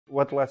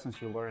What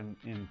lessons you learn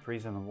in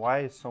prison?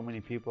 Why so many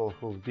people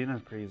who've been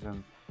in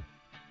prison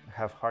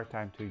have hard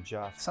time to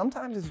adjust?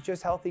 Sometimes it's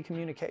just healthy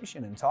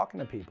communication and talking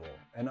to people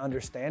and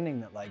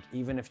understanding that, like,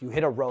 even if you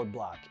hit a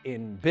roadblock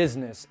in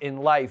business, in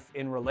life,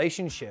 in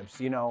relationships,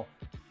 you know,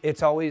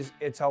 it's always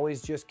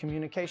just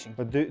communication.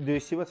 But do you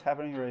see what's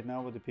happening right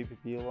now with the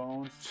PPP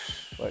loans?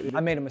 I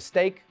made a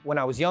mistake when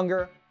I was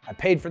younger. I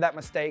paid for that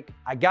mistake.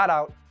 I got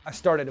out. I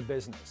started a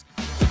business.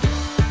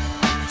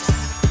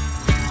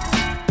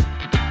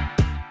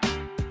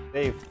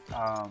 Dave,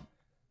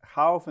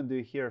 how often do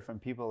you hear from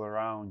people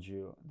around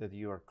you that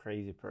you are a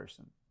crazy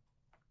person?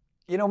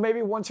 You know,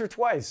 maybe once or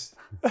twice.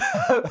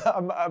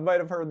 I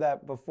might have heard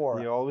that before.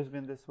 You've always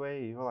been this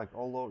way? You're like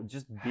all over,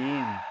 just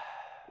being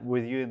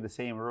with you in the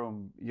same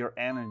room, your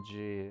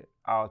energy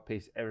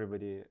outpaces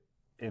everybody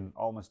in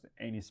almost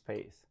any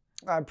space.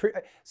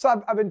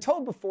 So I've been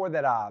told before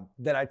that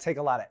that I take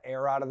a lot of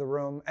air out of the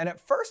room. And at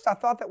first I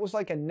thought that was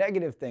like a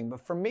negative thing. But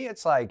for me,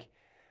 it's like,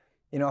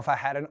 you know, if I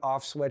had an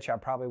off switch, I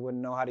probably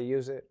wouldn't know how to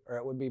use it, or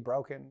it would be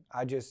broken.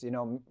 I just, you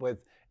know,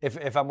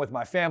 if I'm with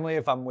my family,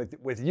 if I'm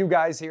with you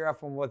guys here,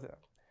 if I'm with,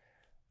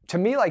 to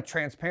me, like,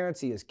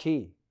 transparency is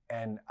key.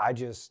 And I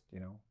just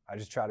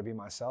try to be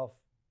myself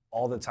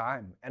all the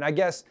time. And I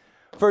guess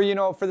for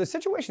the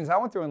situations I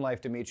went through in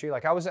life, Dimitri,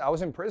 like I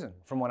was in prison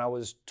from when I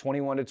was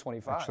 21 to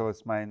 25. Actually,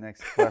 it's my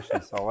next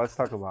question, so let's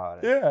talk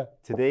about it. Yeah.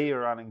 Today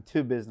you're running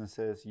 2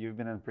 businesses. You've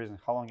been in prison.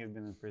 How long have you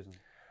been in prison?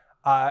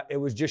 It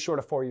was just short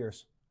of 4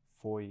 years.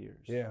 4 years.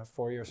 Yeah,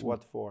 4 years.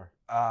 What for?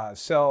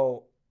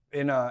 So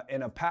in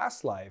a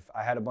past life,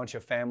 I had a bunch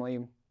of family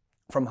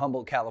from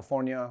Humboldt,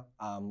 California.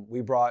 We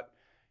brought,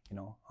 you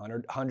know,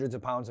 hundreds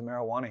of pounds of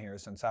marijuana here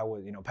since I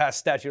was, you know, past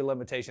statute of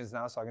limitations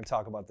now, so I can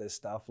talk about this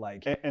stuff.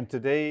 Like, and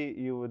today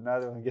you would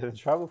not even get in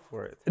trouble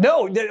for it.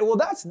 No, well,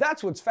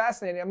 that's what's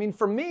fascinating. I mean,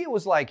 for me, it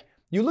was like,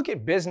 you look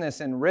at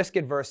business and risk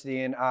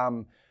adversity, and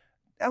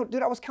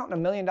dude, I was counting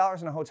 $1 million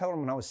in a hotel room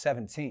when I was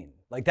 17.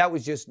 Like, that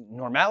was just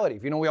normality.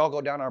 You know, we all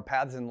go down our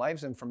paths in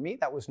lives, and for me,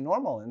 that was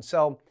normal. And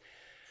so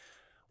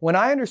when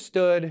I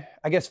understood,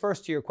 I guess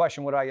first to your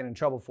question, what do I get in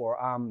trouble for?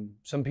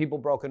 Some people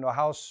broke into a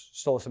house,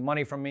 stole some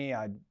money from me.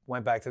 I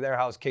went back to their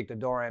house, kicked the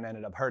door in,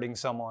 ended up hurting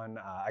someone.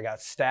 I got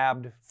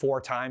stabbed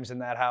 4 times in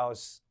that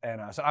house.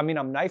 And so, I mean,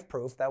 I'm knife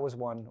proof. That was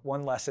one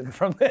lesson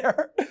from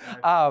there.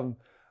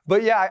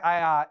 But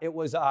yeah, it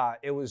was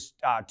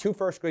 2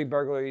 first-degree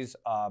burglaries,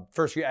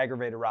 first-degree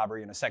aggravated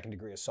robbery, and a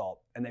second-degree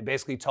assault. And they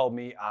basically told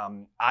me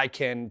I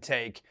can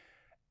take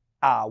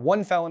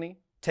 1 felony,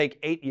 take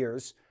 8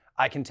 years.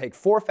 I can take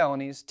 4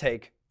 felonies,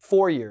 take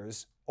 4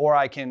 years, or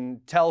I can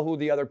tell who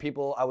the other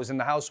people I was in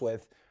the house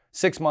with,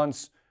 6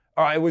 months,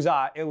 or it was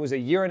a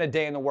year and a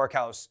day in the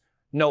workhouse,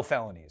 no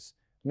felonies.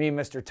 Me,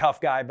 Mr. Tough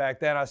Guy back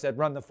then, I said,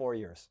 run the 4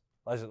 years.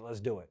 Let's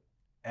do it.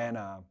 And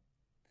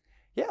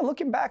yeah,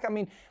 looking back, I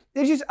mean,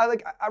 it's just,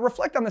 I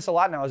reflect on this a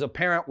lot now. As a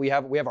parent, we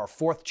have our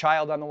 4th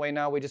child on the way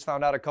now. We just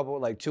found out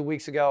 2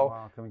 weeks ago.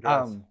 Wow,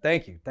 congrats.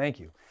 Thank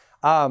you.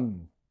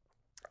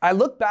 I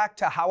look back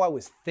to how I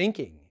was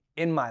thinking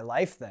in my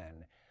life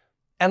then,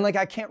 and like,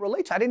 I can't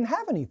relate to, I didn't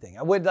have anything.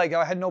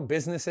 I had no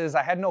businesses,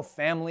 I had no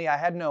family, I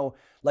had no,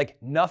 like,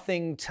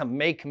 nothing to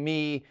make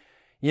me,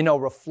 you know,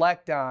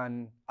 reflect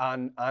on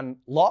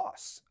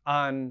loss,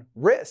 on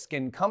risk.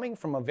 And coming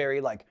from a very,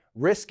 like,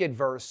 risk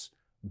adverse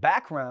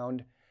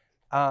background,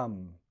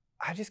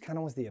 I just kind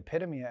of was the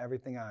epitome of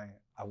everything I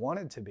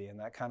wanted to be, and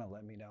that kind of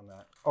led me down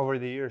that. Over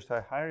the years,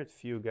 I hired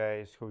few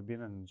guys who've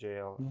been in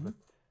jail, but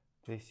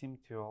they seem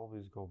to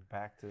always go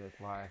back to that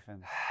life.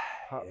 And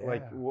how, Yeah.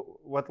 like,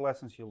 what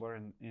lessons you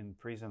learn in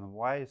prison?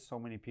 Why so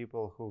many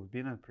people who've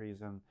been in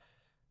prison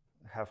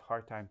have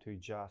hard time to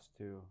adjust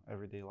to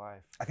everyday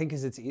life? I think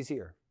because it's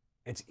easier.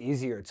 It's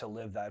easier to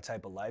live that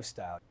type of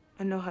lifestyle.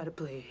 I know how to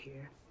play it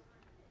here,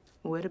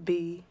 where to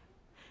be,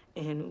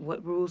 and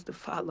what rules to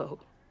follow.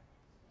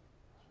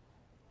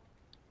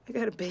 I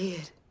got a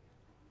bed.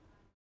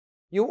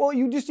 You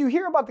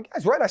hear about the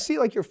guys, right? I see,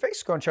 like, your face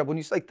scrunch up when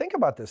you, like, think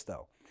about this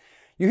though.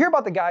 You hear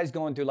about the guys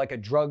going through, like, a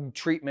drug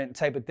treatment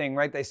type of thing,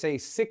 right? They say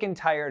sick and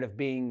tired of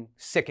being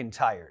sick and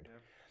tired. Yeah.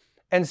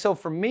 And so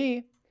for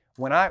me,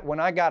 when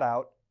I got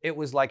out, it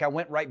was like I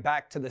went right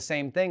back to the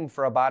same thing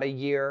for about a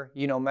year,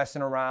 you know,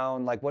 messing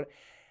around, like what.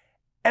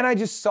 And I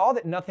just saw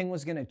that nothing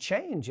was gonna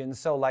change. And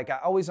so, like, I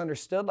always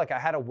understood, like, I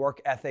had a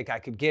work ethic. I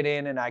could get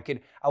in and I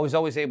was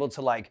always able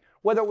to, like,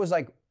 whether it was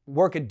like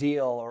work a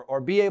deal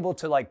or be able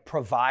to, like,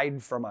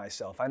 provide for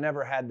myself. I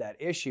never had that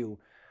issue.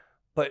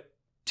 But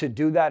to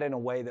do that in a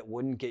way that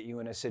wouldn't get you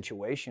in a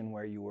situation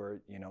where you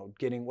were, you know,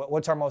 getting,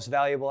 what's our most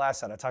valuable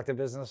asset? I talk to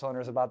business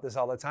owners about this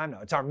all the time now.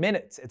 It's our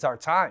minutes, it's our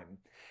time.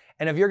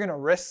 And if you're gonna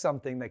risk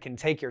something that can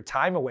take your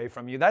time away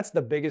from you, that's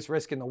the biggest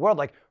risk in the world.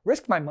 Like,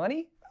 risk my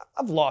money?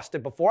 I've lost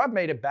it before, I've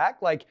made it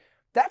back. Like,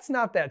 that's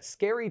not that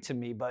scary to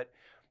me. But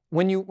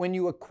when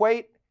you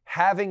equate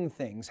having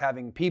things,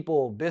 having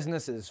people,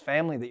 businesses,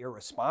 family that you're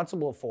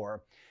responsible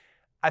for,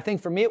 I think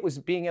for me it was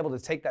being able to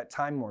take that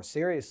time more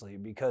seriously.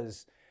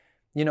 Because,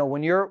 you know,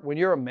 when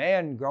you're a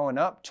man growing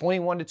up,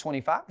 21 to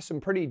 25 are some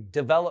pretty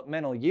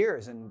developmental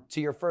years. And to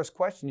your first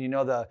question, you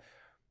know,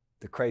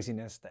 the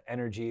craziness, the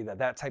energy,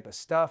 that type of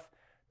stuff.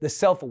 The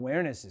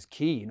self-awareness is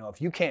key. You know,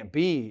 if you can't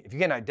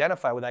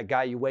identify with that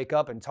guy you wake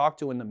up and talk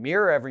to in the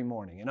mirror every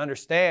morning and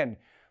understand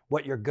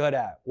what you're good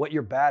at, what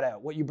you're bad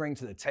at, what you bring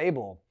to the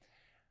table.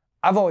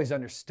 I've always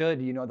understood,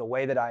 you know, the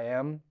way that I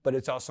am, but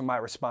it's also my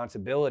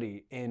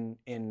responsibility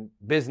in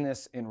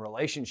business, in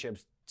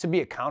relationships, to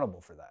be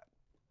accountable for that.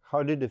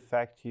 How did it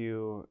affect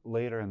you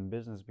later in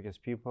business? Because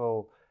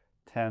people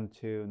tend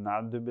to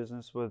not do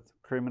business with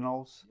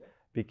criminals.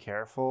 Be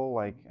careful.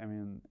 Like, I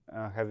mean,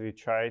 have you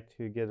tried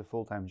to get a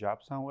full-time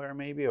job somewhere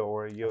maybe,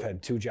 or you? I've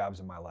had 2 jobs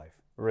in my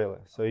life. Really?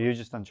 So you're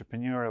just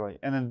entrepreneur, like,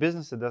 and in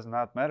business it does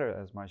not matter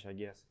as much, I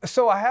guess.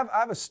 So I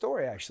have a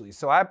story actually.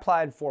 So I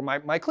applied for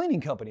my cleaning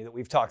company that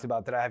we've talked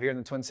about that I have here in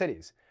the Twin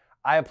Cities.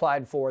 I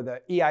applied for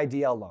the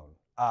EIDL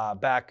loan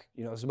back,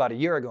 you know, it was about a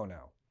year ago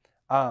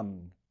now.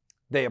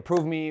 They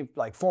approved me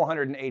like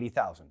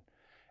 $480,000,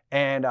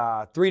 and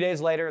 3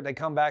 days later they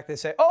come back. They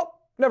say, "Oh,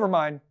 never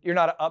mind. You're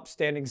not an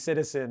upstanding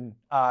citizen.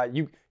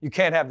 You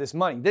can't have this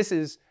money." This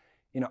is,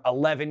 you know,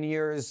 11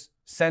 years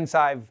since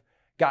I've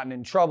gotten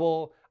in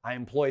trouble. I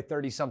employ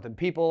 30-something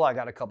people. I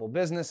got a couple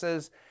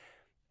businesses.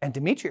 And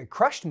Dimitri, it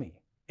crushed me.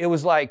 It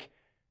was like,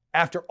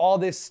 after all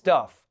this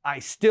stuff, I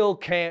still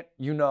can't,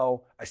 you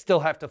know, I still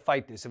have to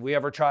fight this. If we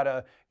ever try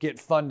to get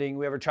funding,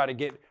 we ever try to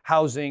get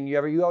housing,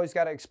 you always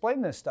got to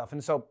explain this stuff.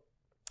 And so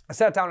I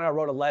sat down and I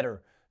wrote a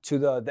letter to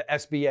the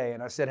SBA,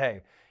 and I said,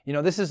 hey, you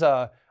know, this is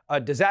a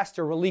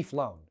disaster relief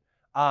loan.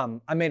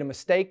 I made a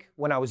mistake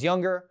when I was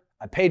younger.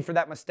 I paid for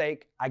that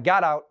mistake. I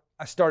got out.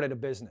 I started a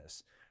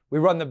business. We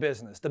run the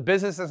business. The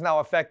business is now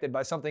affected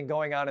by something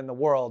going on in the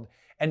world.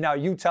 And now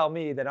you tell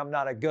me that I'm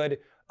not a good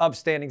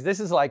upstanding. This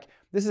is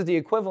the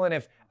equivalent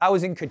if I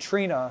was in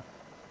Katrina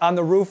on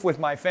the roof with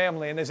my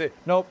family and they say,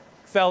 nope,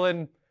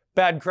 felon,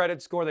 bad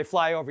credit score, they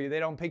fly over you, they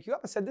don't pick you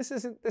up. I said, this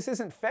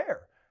isn't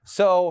fair.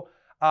 So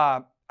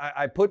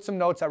I put some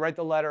notes, I write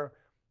the letter.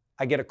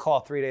 I get a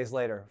call 3 days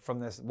later from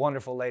this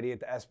wonderful lady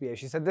at the SBA.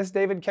 She said, this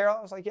David Carroll?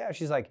 I was like, yeah.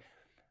 She's like,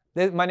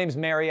 my name's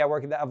Mary. I've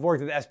worked at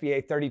the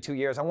SBA 32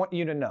 years. I want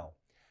you to know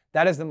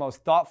that is the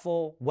most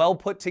thoughtful, well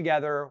put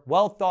together,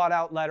 well thought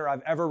out letter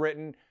I've ever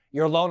written.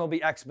 Your loan will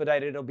be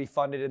expedited. It'll be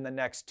funded in the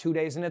next 2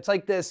 days. And it's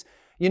like this,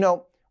 you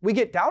know, we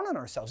get down on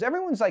ourselves.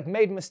 Everyone's like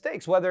made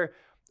mistakes, whether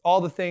all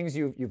the things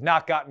you've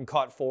not gotten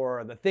caught for,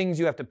 or the things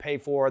you have to pay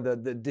for, the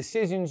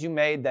decisions you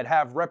made that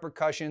have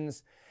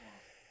repercussions.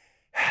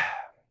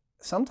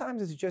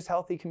 Sometimes it's just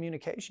healthy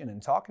communication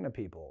and talking to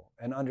people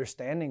and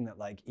understanding that,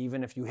 like,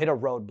 even if you hit a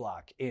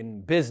roadblock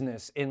in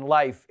business, in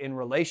life, in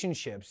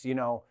relationships, you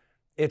know,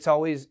 it's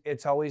always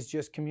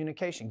just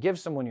communication. Give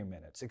someone your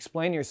minutes.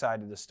 Explain your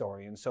side of the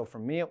story. And so for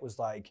me, it was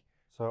like...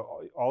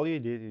 So all you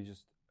did, you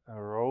just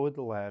wrote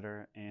the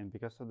letter, and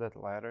because of that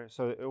letter,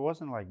 so it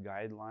wasn't like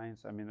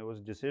guidelines. I mean, it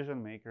was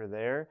decision maker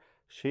there.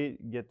 She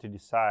get to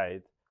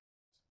decide,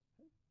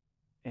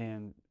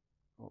 and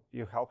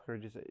you help her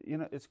decide. You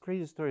know, it's a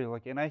crazy story.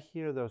 Like, and I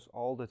hear those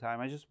all the time.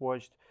 I just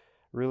watched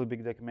a really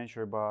big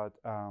documentary about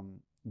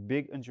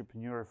big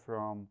entrepreneur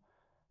from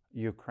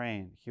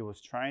Ukraine. He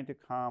was trying to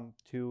come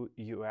to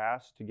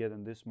US to get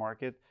in this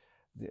market.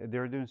 They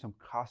were doing some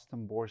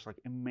custom boards, like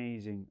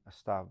amazing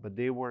stuff, but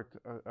they were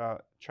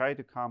tried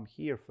to come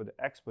here for the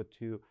expo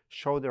to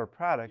show their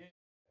product,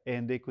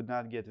 and they could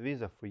not get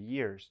visa for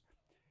years.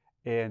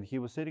 And he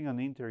was sitting on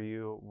an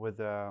interview with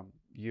a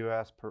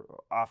US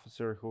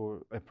officer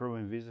who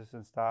approving visas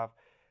and stuff,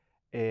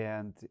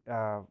 and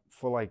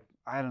for like,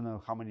 I don't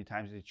know how many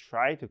times they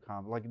tried to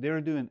come. Like,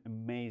 they're doing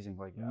amazing,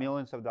 like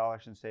millions of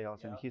dollars in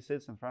sales, and he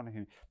sits in front of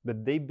him.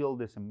 But they build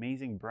this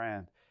amazing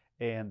brand,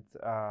 and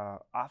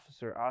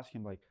officer asked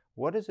him, like,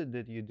 what is it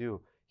that you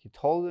do? He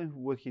told him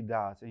what he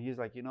does, and he's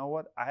like, you know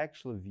what? I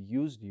actually have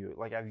used you.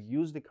 Like, I've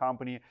used the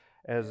company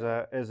as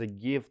a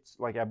gift.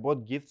 Like, I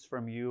bought gifts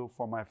from you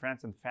for my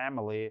friends and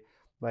family.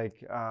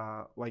 Like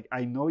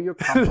I know your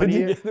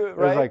company.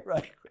 Right.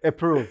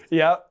 Approved.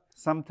 Yeah.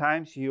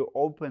 Sometimes you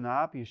open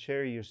up, you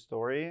share your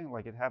story,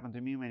 like it happened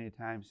to me many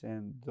times,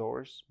 and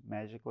doors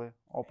magically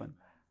open.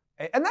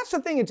 And that's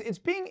the thing. It's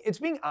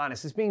being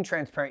honest. It's being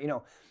transparent. You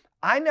know,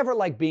 I never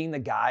like being the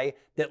guy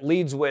that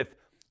leads with,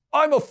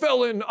 I'm a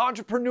felon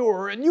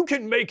entrepreneur and you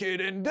can make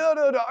it and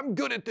I'm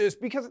good at this,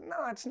 because no,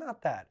 it's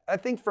not that. I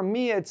think for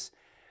me, it's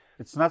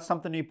not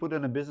something you put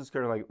in a business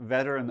card, like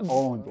veteran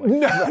owned. Like,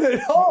 not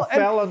at all.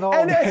 Felon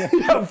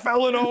owned.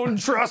 Felon owned,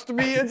 trust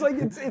me. It's like,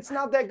 it's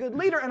not that good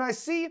leader. And I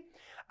see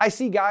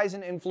guys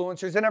and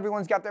influencers, and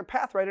everyone's got their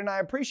path, right? And I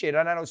appreciate it.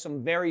 And I know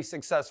some very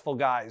successful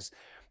guys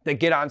that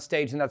get on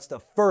stage and that's the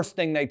first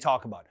thing they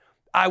talk about.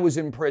 I was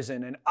in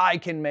prison and I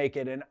can make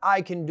it and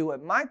I can do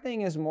it. My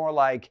thing is more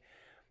like,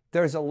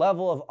 there's a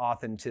level of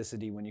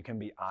authenticity when you can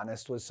be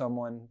honest with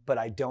someone, but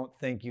I don't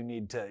think you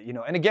need to, you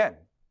know, and again,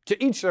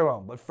 to each their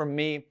own. But for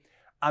me,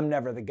 I'm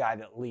never the guy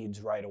that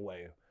leads right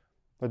away.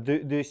 But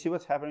do you see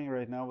what's happening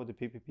right now with the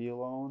PPP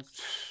loans?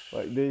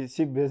 Like, do you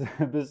see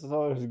business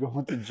owners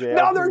going to jail?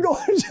 No, they're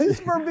going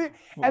just for me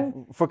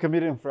and for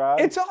committing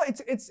fraud.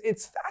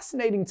 It's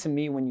fascinating to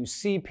me when you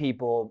see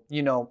people,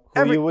 you know,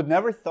 who you would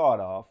never thought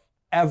of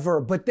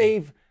ever, but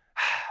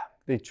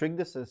They trick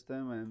the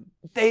system, and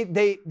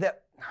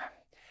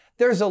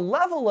there's a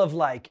level of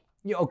like,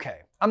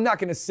 okay, I'm not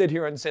going to sit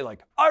here and say like,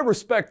 I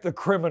respect the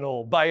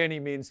criminal by any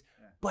means,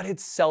 but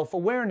it's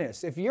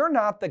self-awareness. If you're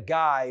not the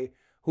guy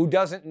who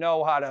doesn't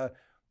know how to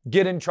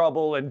get in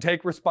trouble and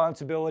take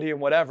responsibility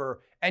and whatever,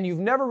 and you've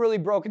never really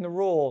broken the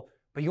rule,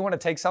 but you want to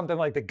take something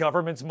like the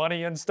government's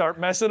money and start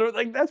messing with,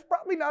 like, that's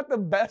probably not the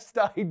best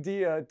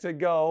idea to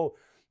go,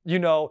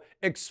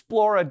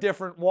 explore a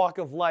different walk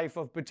of life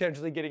of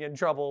potentially getting in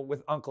trouble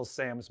with Uncle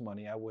Sam's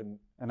money. I wouldn't.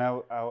 And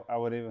I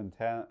would even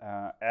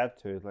add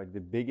to it, like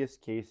the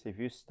biggest case, if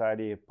you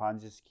study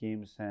Ponzi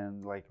schemes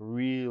and like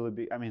really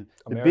big, I mean,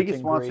 the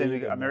biggest ones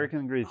in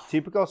American greed,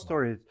 typical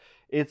story,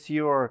 it's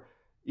your,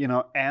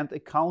 aunt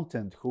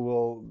accountant who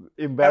will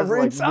embezzle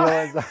like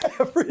millions.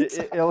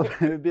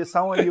 It'll be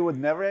someone you would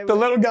never. The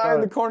little guy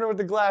in the corner with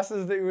the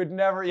glasses that you would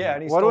never. Yeah.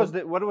 And what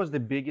was the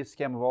biggest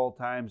scam of all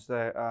times?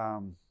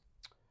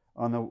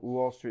 On the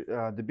Wall Street,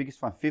 the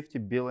biggest one,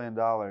 $50 billion.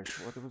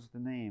 What was the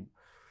name?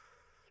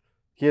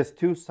 He has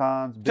two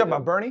sons. You talking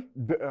about Bernie?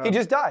 He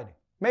just died.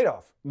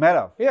 Madoff.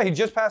 Yeah, he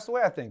just passed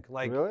away, I think.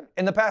 Like really?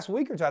 In the past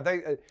week or two. I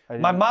think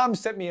my mom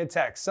sent me a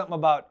text, something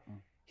about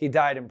he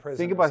died in prison.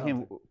 Think about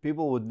him.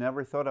 People would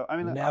never thought of. I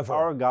mean, never.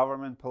 Our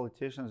government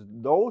politicians,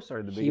 those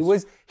are the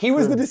biggest. He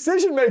was the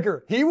decision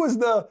maker. He was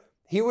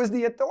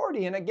the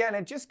authority. And again,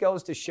 it just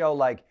goes to show,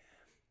 like,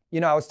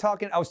 I was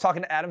talking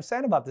to Adam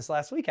Sand about this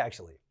last week,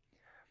 actually.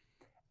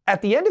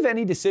 At the end of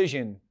any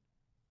decision,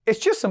 it's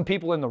just some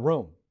people in the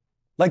room.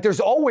 Like there's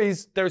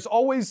always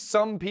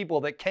some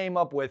people that came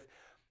up with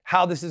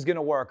how this is going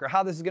to work or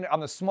how this is going to, on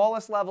the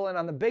smallest level and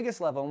on the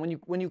biggest level.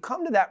 And when you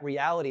come to that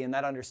reality and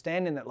that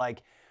understanding that,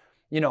 like,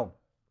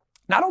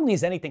 not only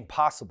is anything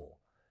possible,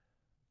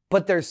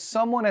 but there's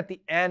someone at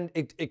the end.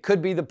 It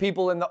could be the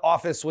people in the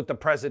office with the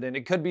president.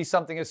 It could be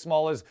something as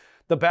small as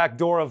the back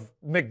door of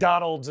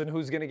McDonald's and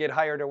who's going to get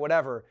hired or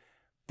whatever.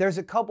 There's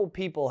a couple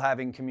people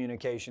having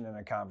communication and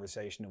a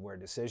conversation of where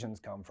decisions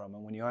come from.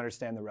 And when you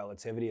understand the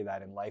relativity of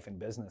that in life and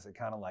business, it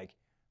kind of like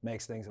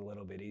makes things a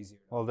little bit easier.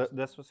 Well,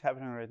 that's what's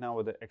happening right now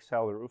with the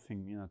Excel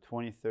Roofing.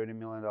 $20, $30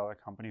 million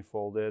company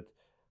folded,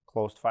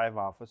 closed 5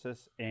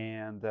 offices.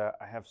 And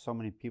I have so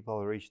many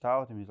people reached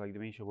out to me. It's like,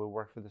 Dimitri, we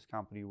work for this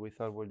company. We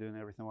thought we're doing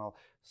everything well.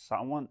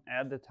 Someone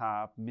at the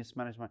top,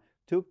 mismanagement,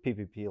 took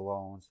PPP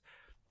loans,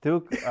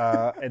 took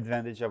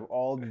advantage of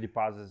all the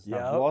deposits,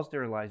 lost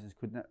their license,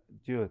 could not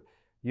do it.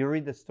 You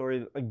read the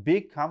story, like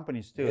big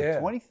companies too.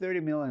 Yeah. $20,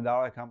 $30 million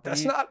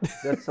company.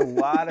 That's a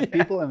lot of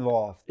people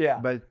involved. Yeah.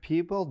 But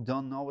people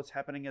don't know what's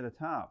happening at the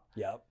top.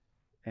 Yep.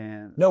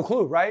 And no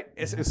clue, right?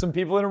 It's some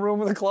people in a room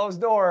with a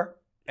closed door,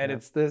 and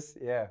it's this.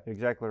 Yeah.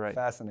 Exactly right.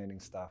 Fascinating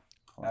stuff.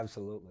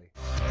 Absolutely.